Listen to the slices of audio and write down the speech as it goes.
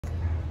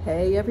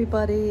Hey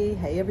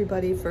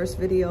everybody, first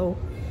video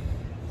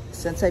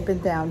since I've been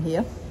down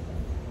here.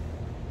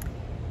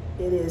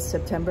 It is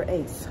September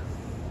 8th.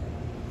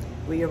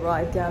 We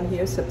arrived down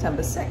here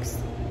September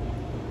 6th.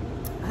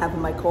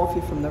 Having my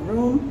coffee from the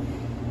room.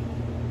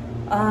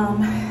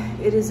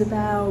 It is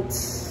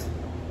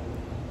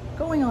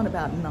going on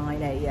about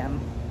 9 a.m.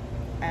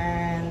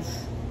 and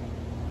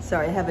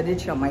sorry, I have an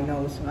itch on my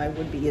nose and I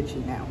would be itchy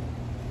now.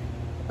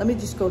 Let me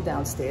just go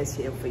downstairs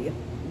here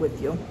with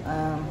you.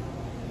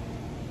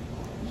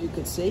 You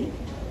could see.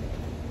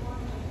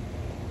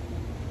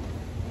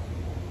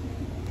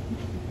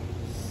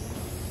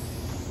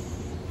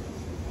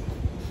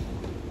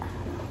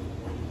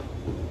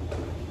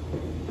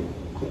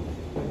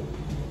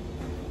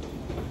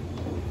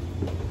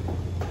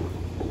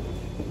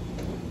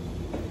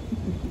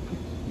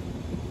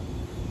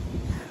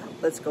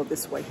 Let's go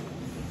this way.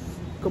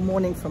 Good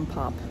morning from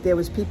Pop. There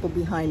was people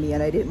behind me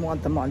and I didn't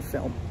want them on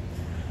film.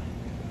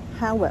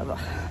 However,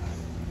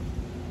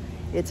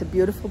 it's a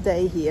beautiful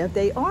day here.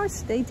 They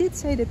did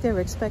say that they're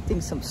expecting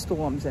some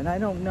storms, and I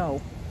don't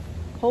know.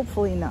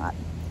 Hopefully not.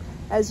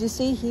 As you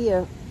see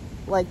here,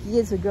 like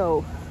years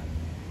ago,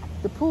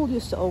 the pool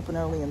used to open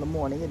early in the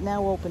morning. It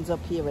now opens up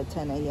here at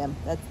 10 a.m.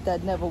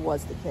 That never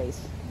was the case.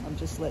 I'm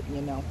just letting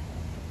you know.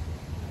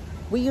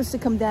 We used to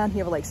come down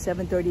here at like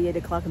 7:30, 8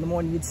 o'clock in the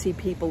morning. You'd see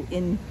people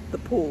in the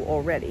pool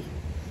already.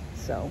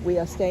 So we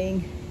are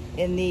staying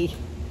in the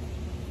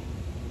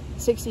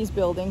 60s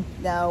building.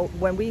 Now,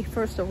 when we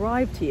first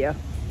arrived here,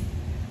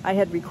 I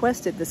had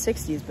requested the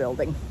 60s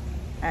building,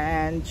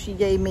 and she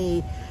gave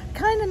me,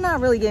 not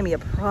really gave me a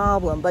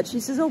problem, but she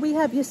says, oh, we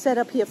have you set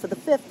up here for the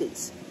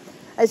 50s.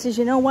 I says,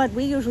 you know what?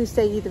 We usually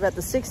stay either at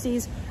the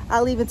 60s,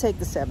 I'll even take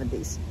the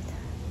 70s.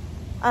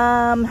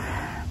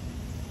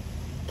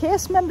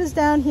 Cast members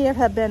down here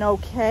have been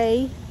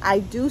okay. I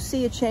do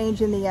see a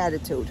change in the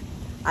attitude.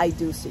 I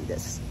do see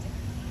this.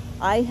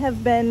 I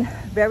have been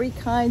very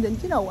kind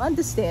and,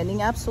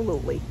 understanding,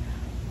 absolutely.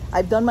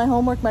 I've done my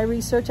homework, my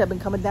research. I've been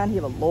coming down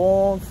here a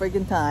long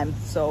friggin' time,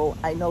 so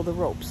I know the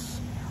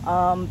ropes.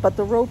 But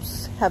the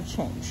ropes have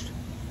changed,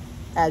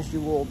 as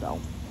you all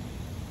know.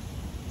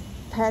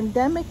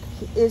 Pandemic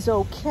is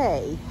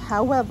okay.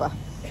 However,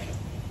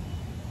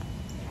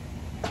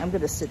 I'm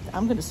gonna sit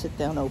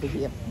down over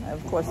here.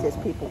 Of course, there's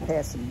people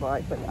passing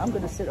by, but I'm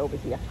gonna sit over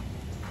here.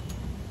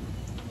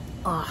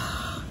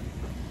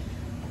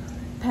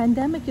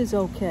 Pandemic is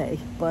okay,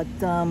 but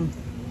to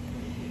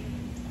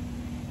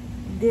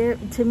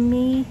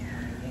me,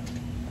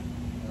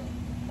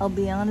 I'll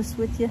be honest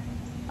with you,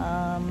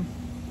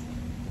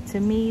 to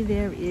me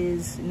there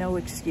is no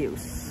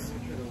excuse.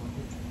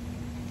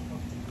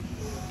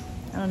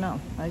 I don't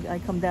know. I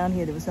come down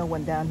here, there was no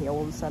one down here.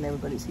 All of a sudden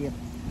everybody's here.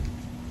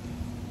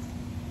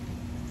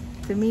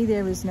 To me,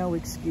 there is no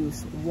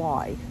excuse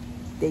why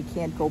they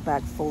can't go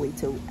back fully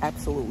to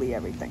absolutely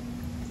everything.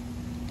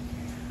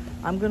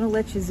 I'm gonna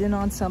let you in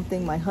on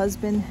something. My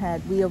husband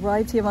we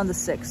arrived here on the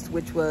 6th,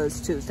 which was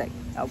Tuesday.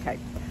 Okay.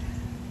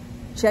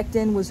 Checked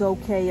in was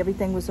okay,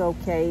 everything was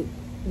okay.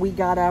 We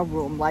got our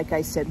room, like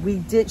I said.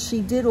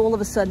 She did all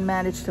of a sudden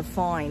manage to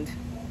find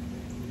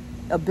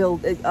a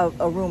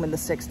room in the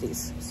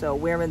 60s. So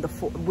we're in the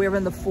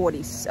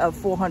 40s,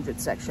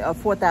 400 section,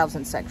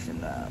 4,000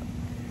 section.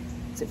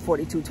 Is it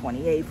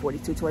 4228,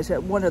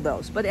 4220, one of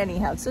those. But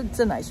anyhow, it's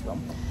a nice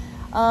room.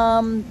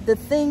 The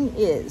thing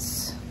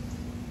is,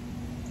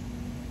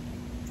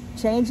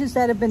 changes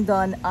that have been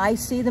done, I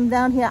see them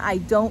down here. I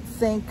don't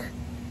think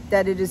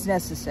that it is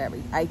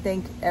necessary. I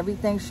think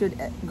everything should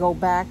go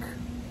back.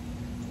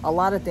 A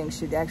lot of things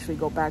should actually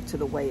go back to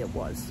the way it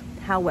was.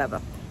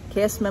 However,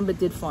 cast member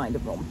did find a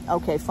room.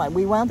 Okay, fine.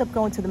 We wound up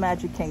going to the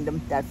Magic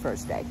Kingdom that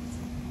first day.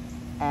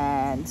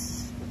 And,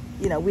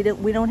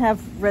 we don't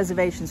have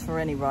reservations for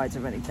any rides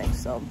or anything.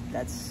 So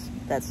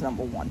that's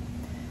number one.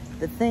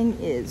 The thing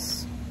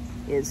is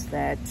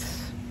that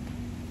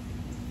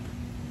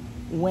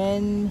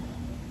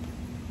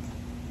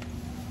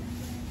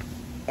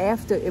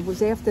it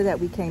was after that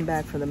we came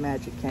back from the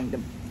Magic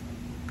Kingdom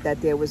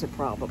that there was a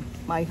problem.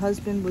 My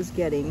husband was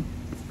getting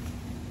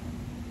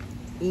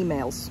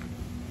emails,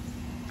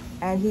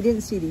 and he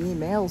didn't see the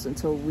emails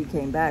until we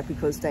came back,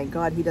 because thank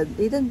God he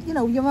didn't,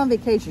 you're on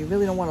vacation, you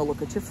really don't want to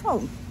look at your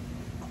phone.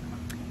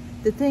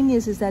 The thing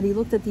is that he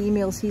looked at the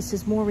emails. He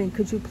says, Maureen,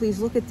 could you please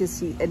look at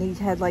this? And he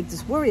had like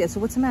this worry. I said,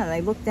 what's the matter? And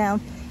I looked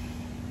down.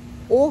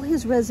 All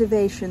his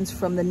reservations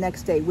from the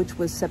next day, which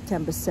was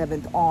September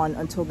 7th on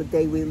until the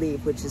day we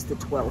leave, which is the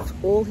 12th,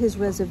 all his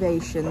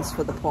reservations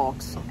for the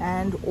parks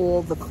and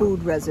all the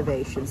food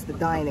reservations, the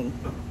dining,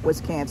 was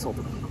canceled.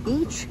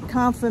 Each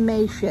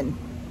confirmation,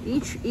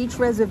 each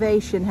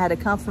reservation had a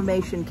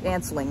confirmation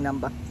canceling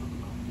number.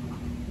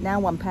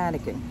 Now I'm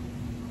panicking.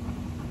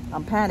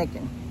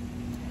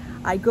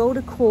 I go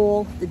to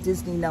call the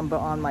Disney number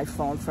on my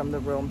phone from the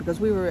room,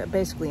 because we were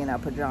basically in our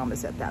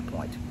pajamas at that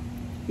point.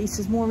 He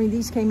says, Maureen,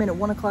 these came in at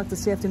 1 o'clock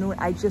this afternoon.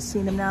 I just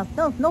seen them now.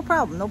 No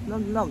problem.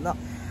 No.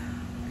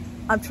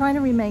 I'm trying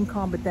to remain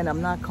calm, but then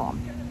I'm not calm.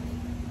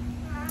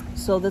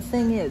 So the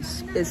thing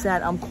is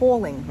that I'm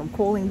calling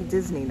the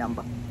Disney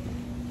number.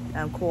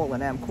 I'm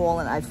calling.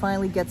 I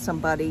finally get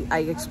somebody. I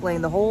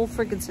explain the whole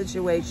freaking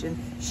situation.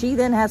 She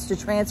then has to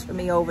transfer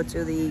me over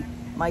to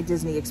my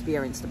Disney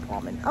Experience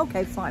department.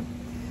 Okay, fine.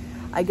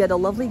 I get a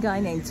lovely guy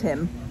named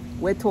Tim.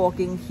 We're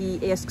talking.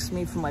 He asks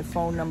me for my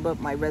phone number,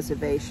 my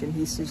reservation.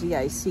 He says, yeah,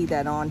 I see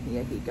that on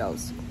here. He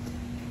goes.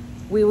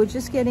 We were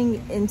just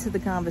getting into the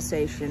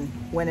conversation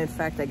when, in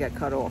fact, I got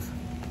cut off.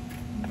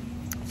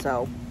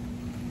 So,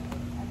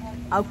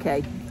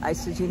 okay. I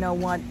said, you know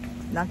what?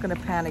 Not going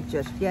to panic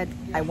just yet.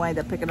 I wind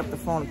up picking up the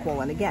phone and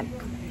calling again.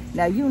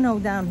 Now, you know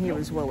down here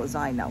as well as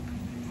I know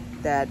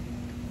that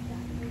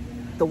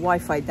the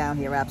Wi-Fi down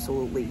here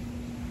absolutely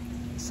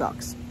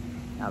sucks.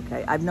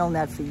 Okay, I've known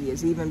that for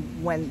years, even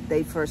when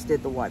they first did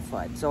the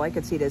Wi-Fi. So I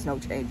could see there's no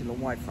change in the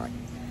Wi-Fi.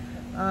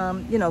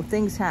 You know,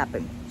 things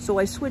happen. So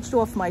I switched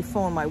off my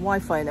phone, my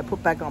Wi-Fi, and I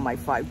put back on my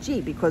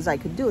 5G because I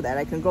could do that.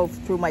 I can go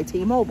through my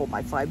T-Mobile,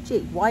 my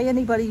 5G. Why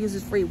anybody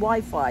uses free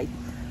Wi-Fi?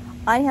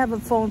 I have a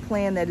phone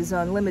plan that is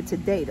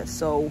unlimited data,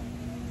 so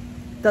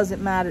it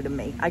doesn't matter to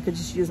me. I could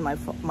just use my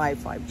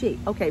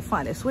 5G. Okay,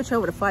 fine. I switch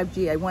over to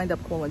 5G. I wind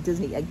up calling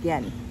Disney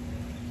again.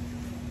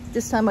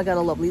 This time I got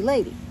a lovely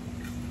lady.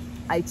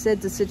 I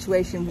said the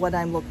situation, what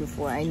I'm looking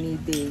for. I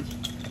need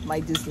my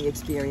Disney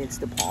Experience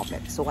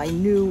department. So I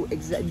knew,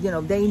 you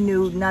know, they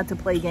knew not to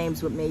play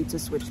games with me, to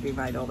switch me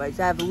right over. I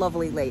have a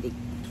lovely lady.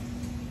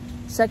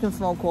 Second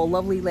phone call,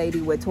 lovely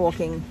lady, we're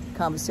talking,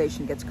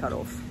 conversation gets cut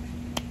off.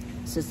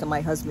 Says to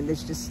my husband,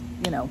 it's just,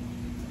 you know,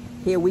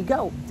 here we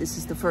go. This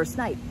is the first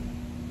night.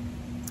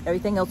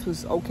 Everything else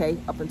was okay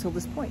up until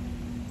this point.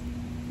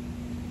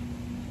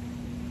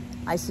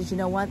 I said, you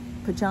know what?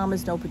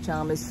 Pajamas, no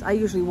pajamas. I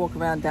usually walk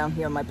around down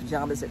here in my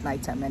pajamas at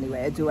nighttime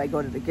anyway. I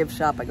go to the gift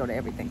shop. I go to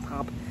Everything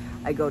Pop.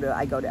 I go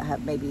to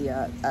have maybe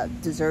a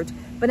dessert.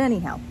 But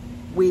anyhow,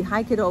 we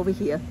hike it over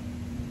here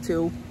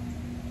to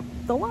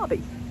the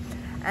lobby.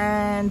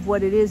 And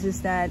what it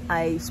is that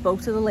I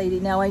spoke to the lady.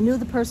 Now, I knew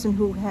the person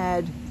who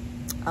had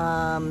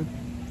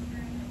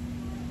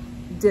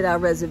did our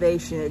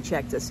reservation and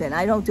checked us in.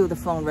 I don't do the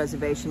phone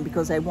reservation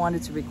because I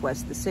wanted to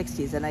request the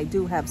 60s, and I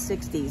do have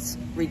 60s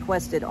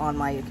requested on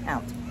my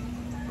account,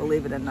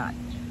 believe it or not.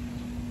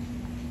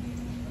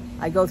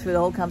 I go through the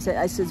whole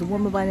conversation. I said, a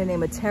woman by the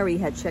name of Terry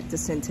had checked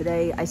us in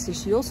today. I said,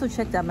 she also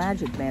checked our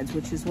Magic Bands,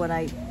 which is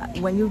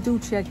when you do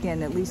check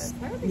in, at least,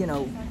 you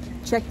know,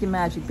 check your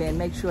Magic Band,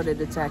 make sure that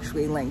it's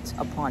actually linked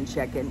upon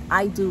check-in.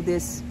 I do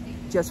this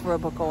just for a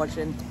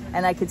precaution,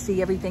 and I could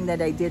see everything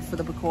that I did for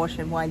the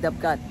precaution wind up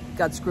got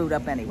screwed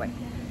up anyway.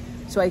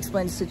 So I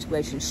explained the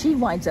situation. She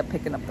winds up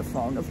picking up the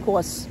phone. Of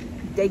course,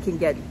 they can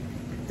get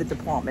the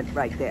department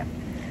right there.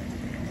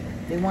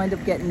 They wind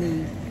up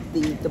getting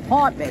the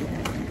department,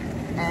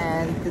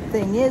 and the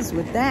thing is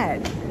with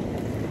that,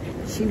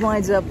 she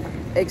winds up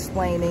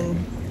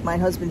explaining, my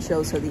husband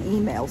shows her the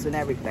emails and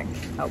everything,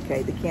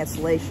 okay, the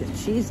cancellation.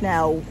 She's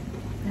now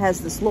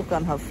has this look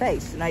on her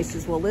face, and I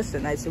says, well,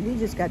 listen, I said, we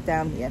just got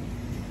down here.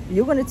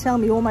 You're going to tell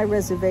me all my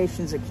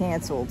reservations are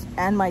canceled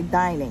and my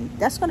dining.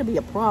 That's going to be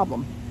a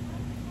problem,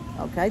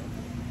 okay?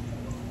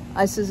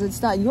 I says,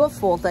 it's not your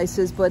fault. I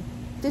says, but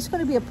there's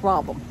going to be a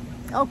problem.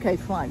 Okay,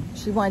 fine.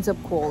 She winds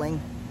up calling.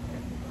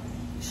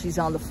 She's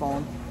on the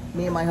phone.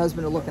 Me and my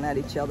husband are looking at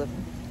each other.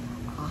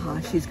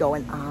 She's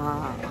going,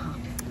 I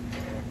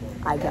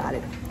got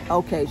it.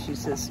 Okay, she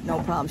says, no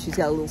problem. She's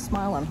got a little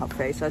smile on her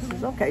face. I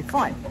says, okay,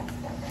 fine.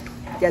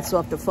 Gets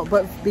off the phone.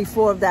 But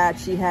before that,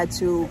 she had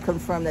to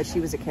confirm that she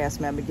was a cast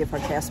member, give her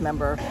cast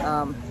member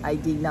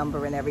ID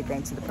number and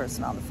everything to the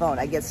person on the phone.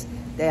 I guess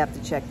they have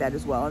to check that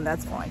as well, and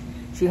that's fine.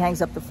 She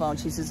hangs up the phone.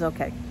 She says,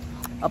 okay.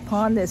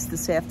 Upon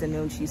this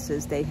afternoon, she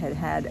says they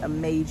had a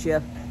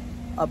major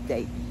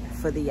update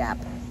for the app.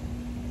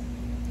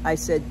 I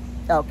said,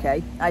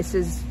 okay. I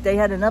says, they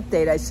had an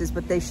update. I says,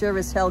 but they sure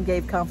as hell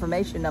gave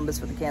confirmation numbers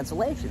for the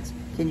cancellations.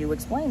 Can you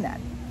explain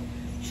that?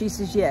 She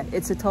says, yeah,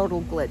 it's a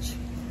total glitch.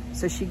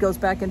 So she goes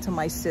back into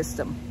my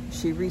system.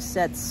 She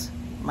resets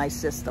my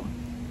system.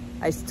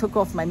 I took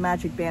off my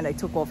Magic Band. I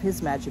took off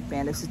his Magic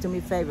Band. I said, do me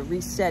a favor,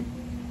 reset,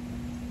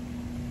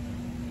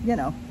 you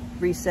know,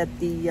 reset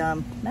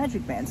the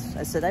Magic Bands.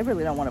 I said, I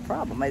really don't want a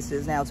problem. I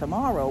says, now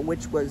tomorrow,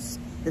 which was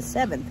the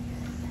 7th,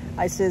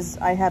 I says,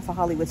 I have for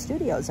Hollywood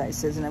Studios, I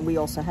says, and then we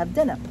also have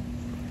dinner.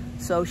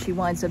 So she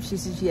winds up, she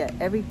says, yeah,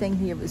 everything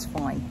here is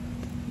fine.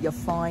 You're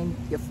fine,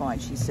 you're fine.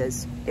 She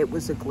says, it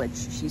was a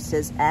glitch. She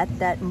says, at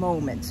that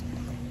moment,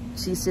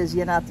 she says,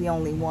 you're not the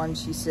only one.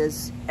 She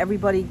says,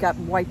 everybody got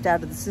wiped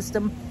out of the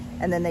system,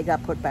 and then they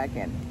got put back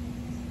in.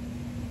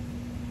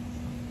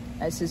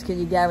 I says, can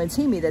you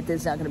guarantee me that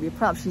there's not going to be a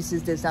problem? She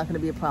says, there's not going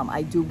to be a problem.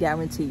 I do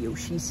guarantee you.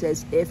 She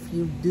says, if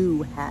you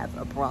do have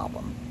a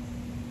problem,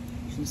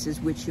 she says,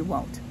 which you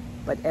won't.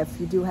 But if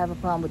you do have a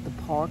problem with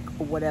the park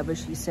or whatever,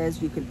 she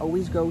says, you can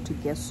always go to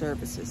guest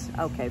services.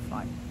 Okay,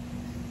 fine.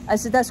 I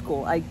said, that's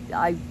cool. I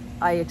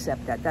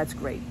accept that. That's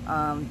great.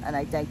 And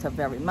I thanked her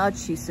very much.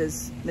 She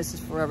says, Mrs.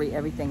 Ferrari,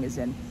 everything is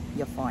in.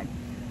 You're fine.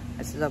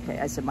 I said, okay.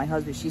 I said, my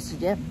husband, she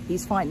said, yeah,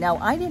 he's fine. Now,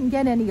 I didn't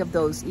get any of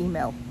those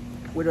email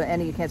with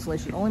any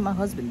cancellation. Only my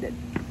husband did,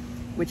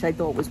 which I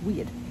thought was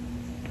weird.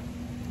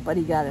 but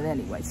he got it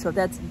anyway. So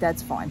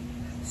that's fine.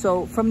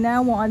 So from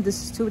now on,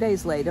 this is 2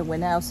 days later. We're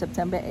now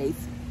September 8th.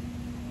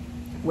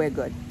 We're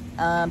good.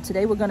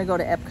 Today we're going to go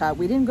to Epcot.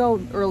 We didn't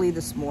go early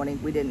this morning.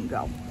 We didn't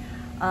go.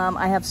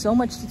 I have so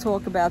much to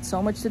talk about,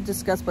 so much to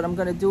discuss, but I'm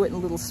going to do it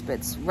in little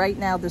spits. Right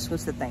now, this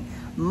was the thing.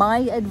 My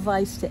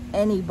advice to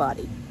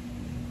anybody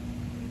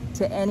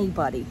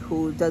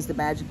who does the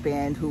Magic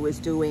Band, who is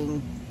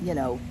doing, you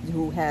know,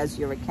 who has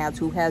your accounts,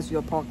 who has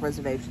your park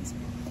reservations.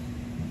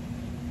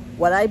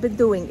 What I've been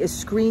doing is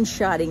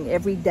screenshotting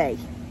every day.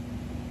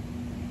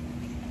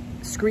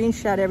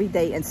 Screenshot every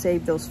day and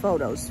save those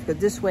photos. But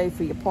this way,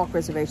 for your park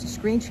reservation,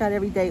 screenshot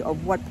every day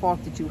of what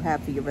park that you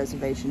have for your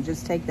reservation.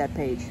 Just take that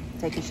page,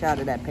 take a shot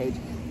of that page.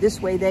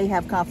 This way they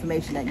have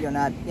confirmation that you're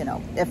not, you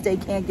know, if they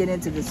can't get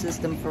into the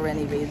system for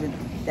any reason,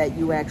 that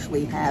you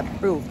actually have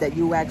proof that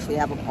you actually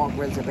have a park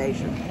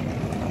reservation.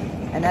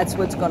 And that's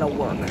what's going to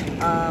work.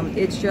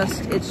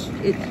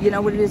 You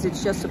know what it is?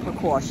 It's just a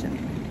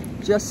precaution.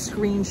 Just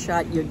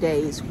screenshot your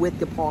days with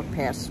the Park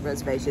Pass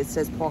reservation. It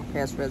says Park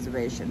Pass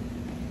reservation.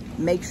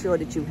 Make sure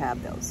that you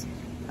have those.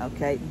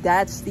 Okay,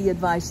 that's the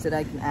advice that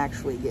I can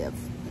actually give.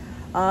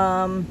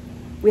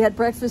 We had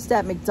breakfast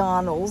at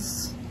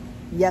McDonald's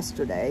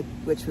yesterday,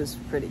 which was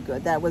pretty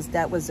good. That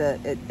was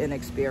an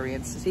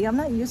experience. See, I'm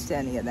not used to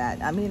any of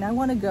that. I mean, I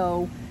want to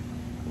go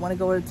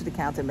to the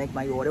counter and make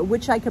my order,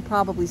 which I could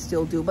probably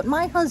still do. But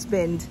my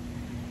husband,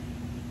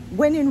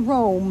 when in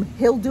Rome,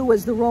 he'll do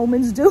as the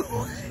Romans do.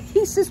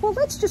 He says, well,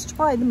 let's just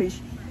try the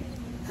machine.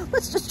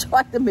 Let's just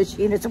try the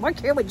machine. I said, why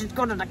can't we just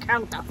go to the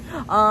counter?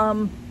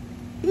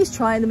 He's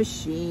trying the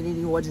machine and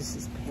he orders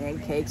his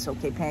pancakes.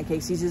 Okay,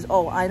 pancakes. He says,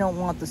 oh, I don't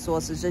want the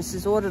sausage. I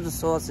says, order the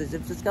sausage.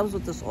 If this comes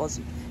with the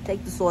sausage,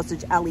 take the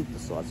sausage. I'll eat the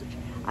sausage.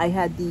 I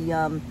had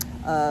the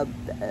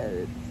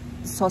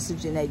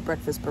sausage and egg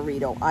breakfast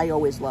burrito. I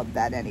always loved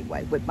that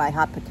anyway, with my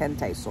hot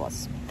picante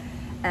sauce.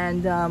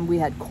 And we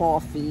had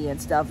coffee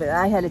and stuff. And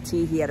I had a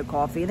tea, he had a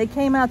coffee. And it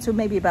came out to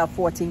maybe about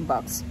 14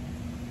 bucks.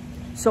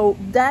 So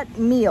that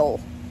meal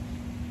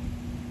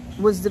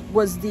was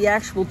the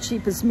actual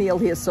cheapest meal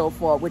here so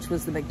far, which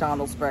was the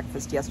McDonald's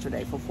breakfast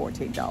yesterday for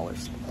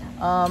 $14.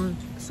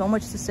 So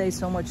much to say,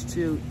 so much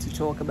to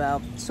talk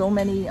about. So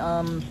many,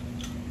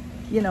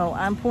 you know,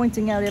 I'm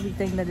pointing out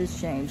everything that has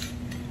changed.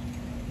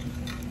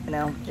 You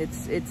know,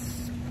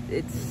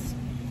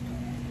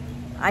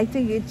 I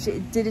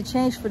think did it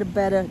change for the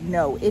better?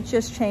 No, it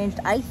just changed.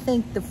 I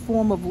think the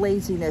form of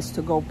laziness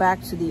to go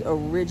back to the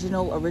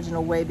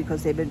original way,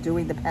 because they've been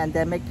doing the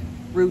pandemic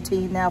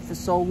routine now for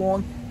so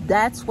long.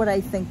 That's what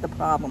I think the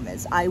problem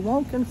is. I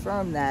won't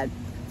confirm that,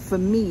 for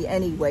me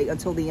anyway,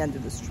 until the end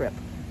of this trip,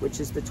 which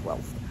is the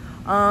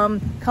 12th.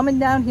 Coming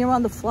down here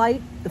on the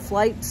flight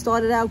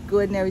started out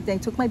good and everything.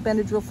 Took my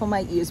Benadryl for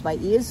my ears. My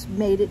ears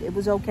made it. It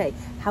was okay.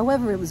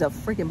 However, it was a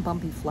freaking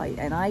bumpy flight,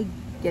 and I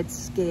get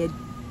scared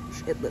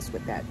shitless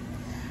with that.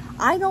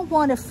 I don't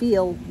want to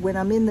feel when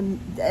I'm in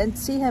the, and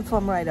see if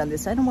I'm right on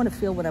this, I don't want to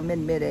feel when I'm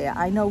in midair.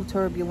 I know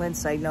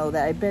turbulence, I know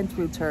that. I've been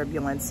through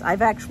turbulence.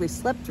 I've actually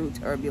slept through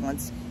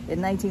turbulence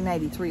in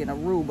 1993 in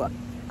Aruba.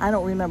 I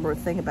don't remember a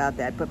thing about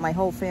that, but my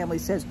whole family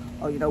says,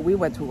 oh, you know, we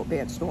went through a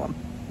bad storm.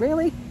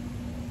 Really?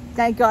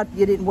 Thank God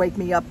you didn't wake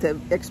me up to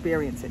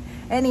experience it.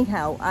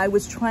 Anyhow, I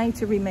was trying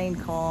to remain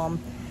calm.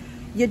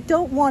 You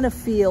don't want to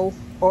feel,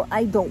 or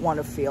I don't want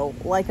to feel,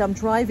 like I'm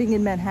driving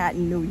in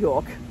Manhattan, New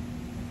York,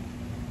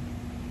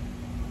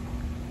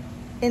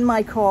 in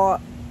my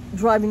car,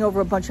 driving over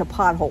a bunch of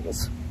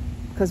potholes.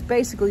 Because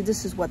basically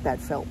this is what that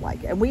felt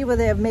like. And we were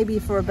there maybe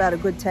for about a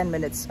good 10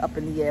 minutes up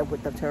in the air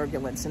with the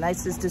turbulence. And I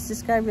says, does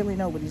this guy really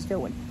know what he's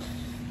doing?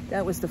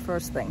 That was the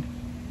first thing.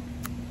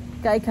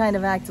 Guy kind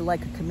of acted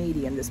like a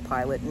comedian, this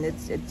pilot.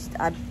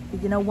 And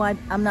you know what?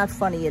 I'm not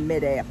funny in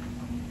midair.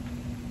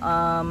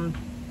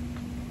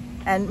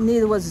 And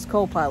neither was his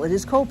co-pilot.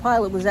 His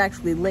co-pilot was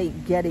actually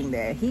late getting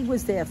there. He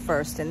was there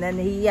first, and then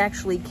he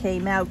actually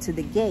came out to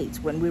the gate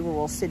when we were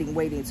all sitting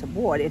waiting to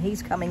board, and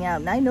he's coming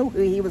out, and I knew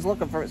he was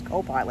looking for his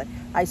co-pilot.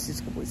 I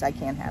said, please, I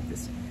can't have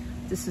this.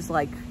 This is,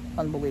 like,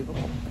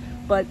 unbelievable.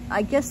 But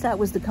I guess that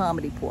was the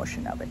comedy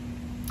portion of it.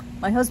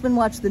 My husband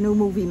watched the new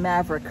movie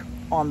Maverick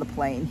on the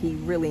plane. He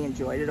really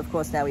enjoyed it. Of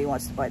course, now he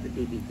wants to buy the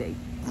DVD.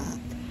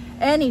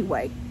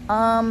 Anyway,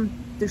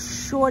 the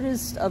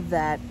shortest of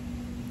that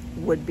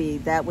would be,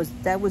 that was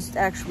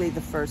actually the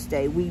first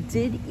day. We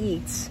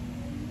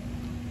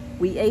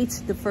ate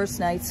the first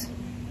night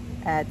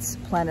at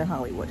Planet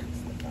Hollywood,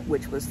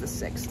 which was the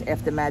 6th.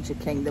 After Magic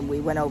Kingdom,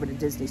 we went over to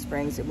Disney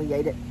Springs and we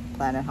ate at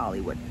Planet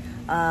Hollywood.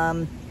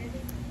 The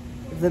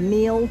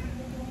meal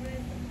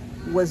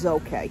was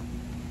okay.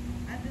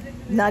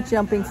 Not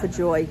jumping for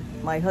joy.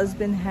 My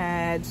husband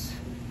had,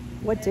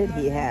 what did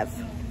he have?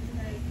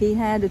 He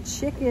had a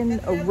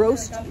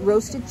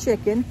roasted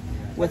chicken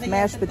with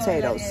mashed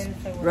potatoes.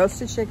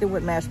 Roasted chicken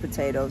with mashed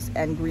potatoes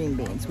and green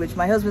beans, which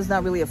my husband's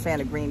not really a fan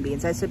of green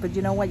beans. I said, but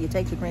you know what? You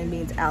take the green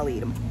beans, I'll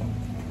eat them.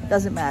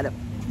 Doesn't matter,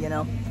 you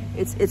know?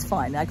 It's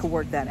fine. I could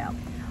work that out.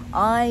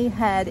 I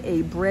had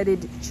a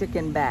breaded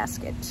chicken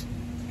basket.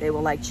 They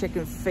were like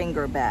chicken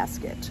finger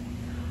basket.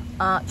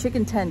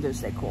 Chicken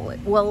tenders, they call it.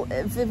 Well,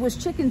 if it was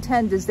chicken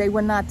tenders, they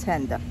were not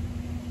tender.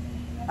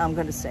 I'm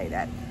going to say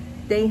that.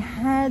 They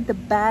had the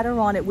batter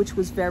on it, which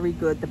was very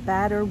good. The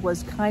batter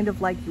was kind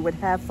of like you would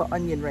have for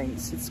onion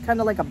rings. It's kind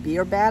of like a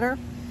beer batter.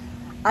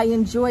 I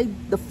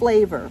enjoyed the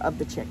flavor of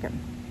the chicken.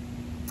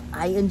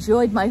 I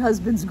enjoyed my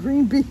husband's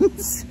green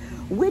beans,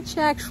 which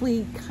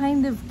actually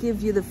kind of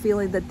give you the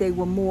feeling that they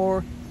were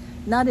more,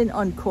 not in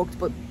uncooked,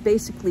 but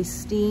basically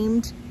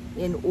steamed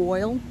in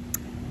oil.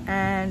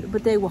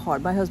 But they were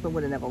hard. My husband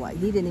would have never liked.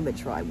 He didn't even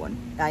try one.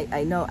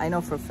 I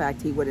know for a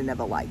fact he would have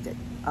never liked it.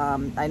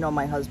 I know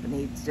my husband.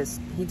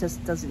 He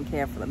just doesn't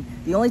care for them.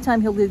 The only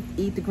time he'll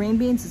eat the green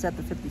beans is at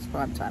the 50s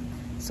prime time.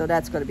 So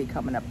that's going to be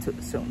coming up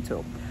soon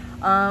too.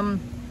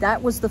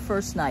 That was the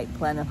first night,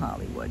 Planet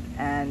Hollywood,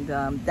 and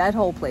that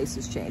whole place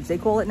has changed. They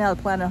call it now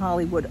the Planet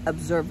Hollywood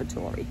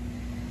Observatory,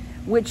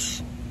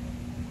 which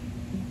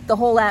the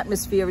whole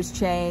atmosphere has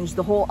changed.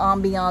 The whole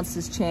ambiance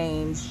has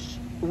changed.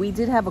 We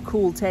did have a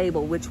cool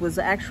table, which was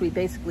actually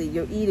basically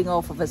you're eating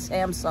off of a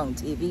Samsung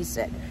TV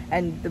set.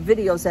 And the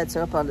video sets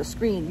are up on the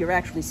screen, you're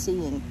actually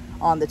seeing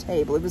on the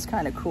table. It was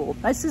kind of cool.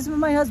 I says to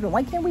my husband,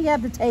 why can't we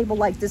have the table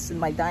like this in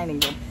my dining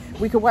room?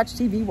 We could watch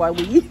TV while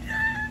we eat.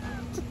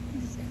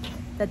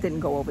 That didn't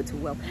go over too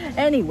well.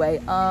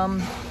 Anyway,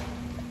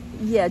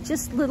 yeah,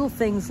 just little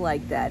things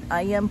like that.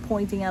 I am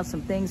pointing out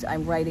some things.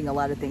 I'm writing a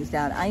lot of things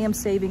down. I am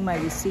saving my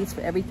receipts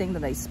for everything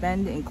that I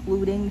spend,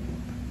 including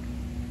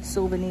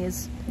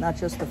souvenirs, not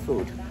just the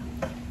food.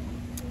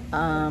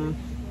 And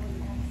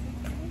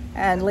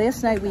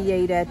last night we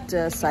ate at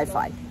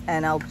Sci-Fi,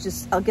 and I'll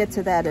get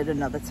to that at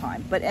another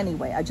time. But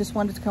anyway, I just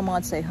wanted to come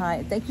on, say hi,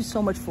 and thank you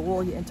so much for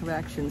all your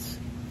interactions.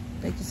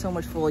 Thank you so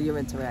much for all your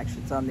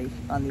interactions on the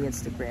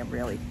Instagram.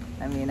 Really,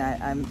 I mean,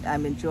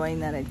 I'm enjoying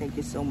that. I thank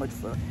you so much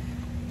for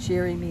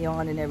cheering me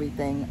on and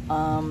everything.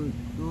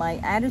 My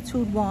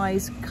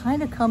attitude-wise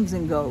kind of comes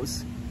and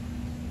goes.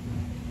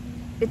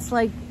 It's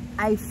like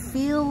I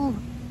feel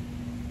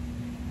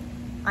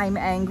I'm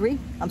angry.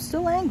 I'm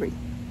still angry.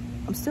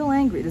 I'm still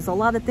angry. There's a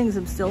lot of things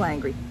I'm still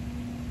angry.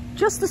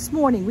 Just this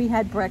morning, we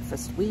had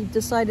breakfast. We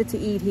decided to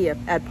eat here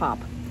at Pop.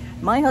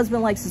 My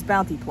husband likes his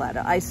bounty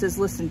platter. I says,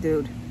 listen,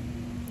 dude,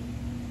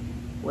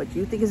 what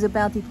you think is a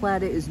bounty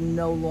platter is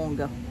no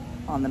longer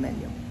on the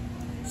menu.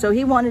 So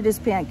he wanted his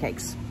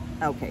pancakes.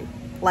 Okay.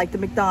 Like the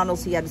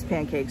McDonald's, he had his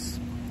pancakes.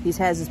 He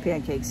has his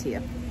pancakes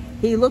here.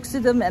 He looks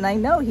at them, and I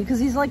know, because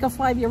he's like a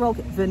 5-year-old.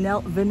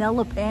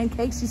 Vanilla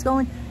pancakes? He's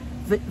going,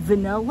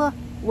 vanilla?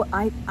 Well,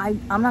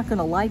 I'm not going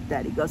to like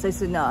that. He goes, I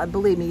said, no,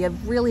 believe me, you're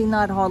really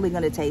not hardly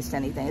going to taste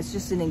anything. It's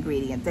just an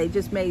ingredient. They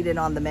just made it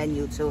on the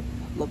menu to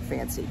look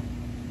fancy.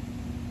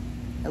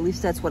 At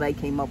least that's what I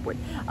came up with.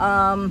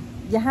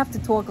 You have to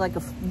talk like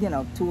a, you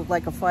know, to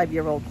like a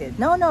 5-year-old kid.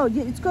 No,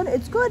 it's good.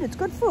 It's good. It's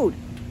good food.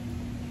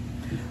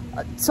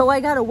 So I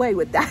got away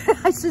with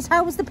that. I says,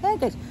 how was the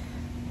pancakes?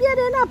 Yeah,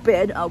 they're not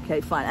bad. Okay,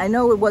 fine. I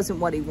know it wasn't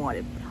what he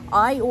wanted.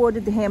 I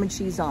ordered the ham and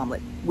cheese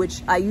omelet,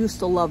 which I used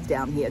to love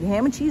down here. The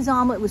ham and cheese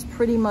omelet was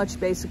pretty much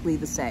basically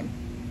the same.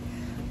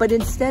 But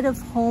instead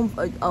of home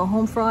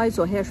fries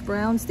or hash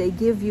browns, they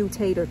give you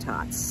tater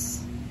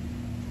tots.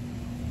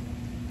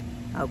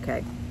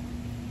 Okay.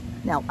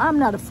 Now, I'm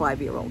not a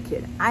 5-year-old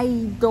kid.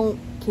 I don't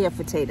care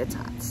for tater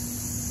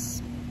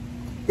tots.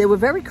 They were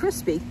very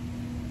crispy.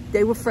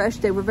 They were fresh.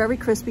 They were very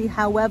crispy.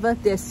 However,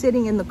 they're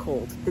sitting in the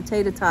cold. The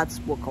tater tots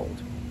were cold.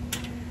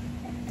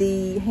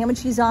 The ham and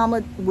cheese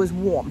omelet was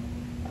warm,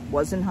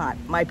 wasn't hot.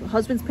 My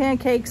husband's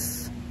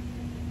pancakes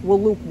were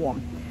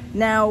lukewarm.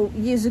 Now,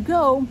 years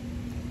ago,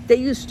 they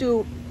used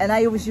to, and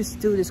I always used to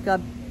do this,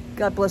 God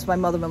bless my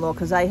mother-in-law,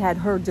 because I had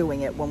her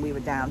doing it when we were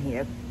down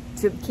here.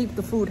 To keep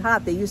the food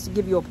hot, they used to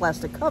give you a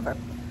plastic cover.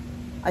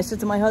 I said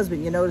to my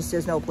husband, you notice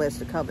there's no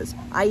plastic covers.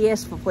 I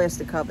asked for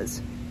plastic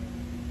covers.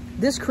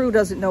 This crew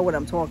doesn't know what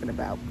I'm talking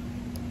about.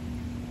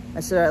 I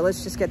said, all right,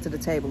 let's just get to the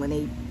table and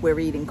eat. We're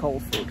eating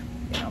cold food.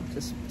 You know,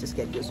 just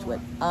get used to it.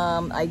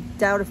 I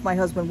doubt if my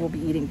husband will be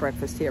eating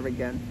breakfast here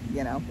again,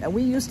 you know. And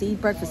we used to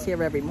eat breakfast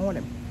here every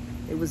morning.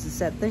 It was a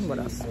set thing with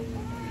us.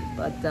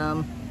 But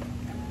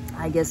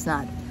I guess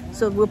not.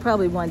 So we'll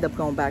probably wind up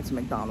going back to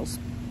McDonald's,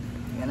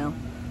 you know.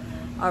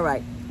 All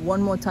right,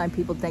 one more time,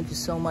 people, thank you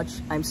so much.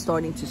 I'm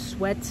starting to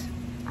sweat.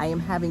 I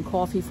am having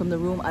coffee from the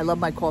room. I love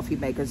my coffee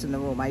makers in the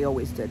room. I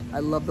always did.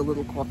 I love the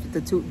little coffee,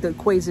 the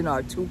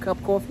Cuisinart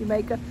 2-cup coffee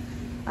maker.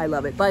 I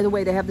love it. By the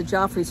way, they have the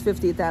Joffrey's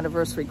 50th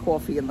anniversary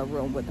coffee in the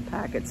room with the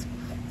packets.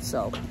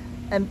 So,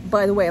 and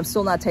by the way, I'm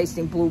still not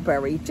tasting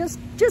blueberry. Just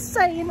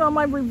saying on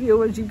my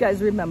review, as you guys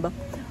remember.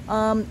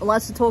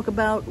 Lots to talk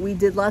about. We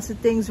did lots of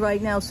things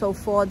right now so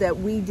far that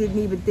we didn't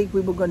even think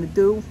we were going to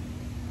do.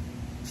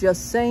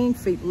 Just saying,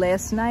 for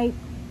last night,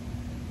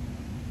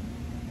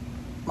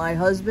 my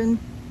husband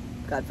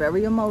got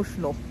very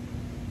emotional.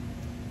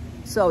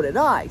 So did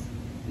I,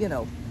 you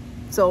know.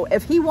 So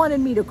if he wanted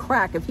me to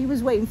crack, if he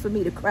was waiting for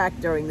me to crack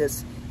during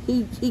this,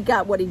 he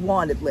got what he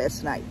wanted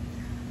last night.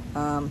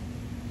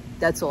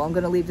 That's all. I'm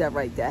going to leave that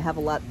right there. I have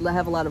a lot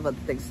of other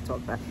things to talk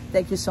about.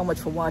 Thank you so much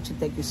for watching.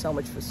 Thank you so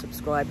much for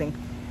subscribing.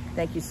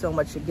 Thank you so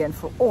much again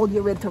for all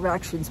your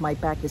interactions. My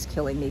back is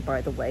killing me,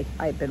 by the way.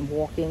 I've been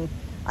walking.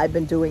 I've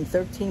been doing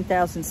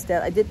 13,000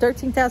 steps. I did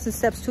 13,000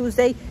 steps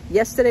Tuesday.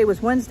 Yesterday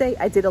was Wednesday.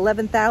 I did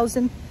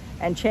 11,000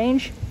 and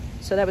change.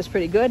 So that was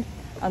pretty good.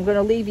 I'm going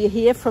to leave you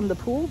here from the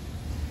pool.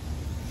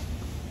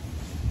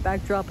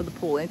 Backdrop of the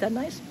pool. Ain't that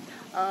nice?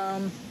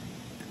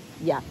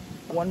 Yeah,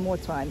 one more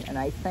time. And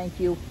I thank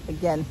you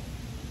again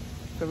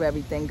for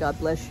everything. God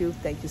bless you.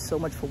 Thank you so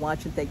much for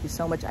watching. Thank you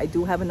so much. I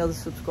do have another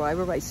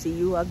subscriber. I see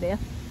you out there.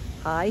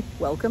 Hi,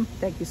 welcome.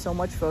 Thank you so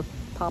much for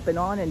popping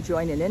on and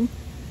joining in.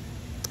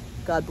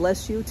 God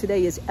bless you.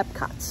 Today is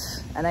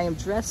Epcot, and I am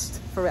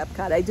dressed for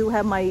Epcot. I do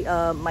have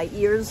my my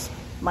ears,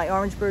 my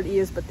orange bird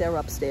ears, but they're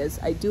upstairs.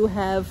 I do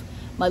have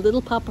my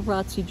little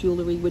paparazzi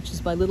jewelry, which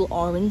is my little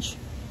orange.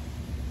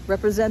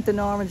 Represent an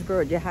orange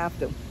bird. You have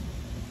to.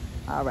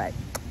 All right.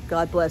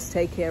 God bless.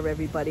 Take care,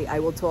 everybody. I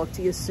will talk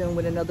to you soon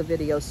with another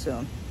video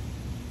soon.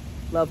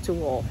 Love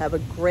to all. Have a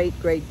great,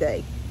 great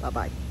day.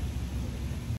 Bye-bye.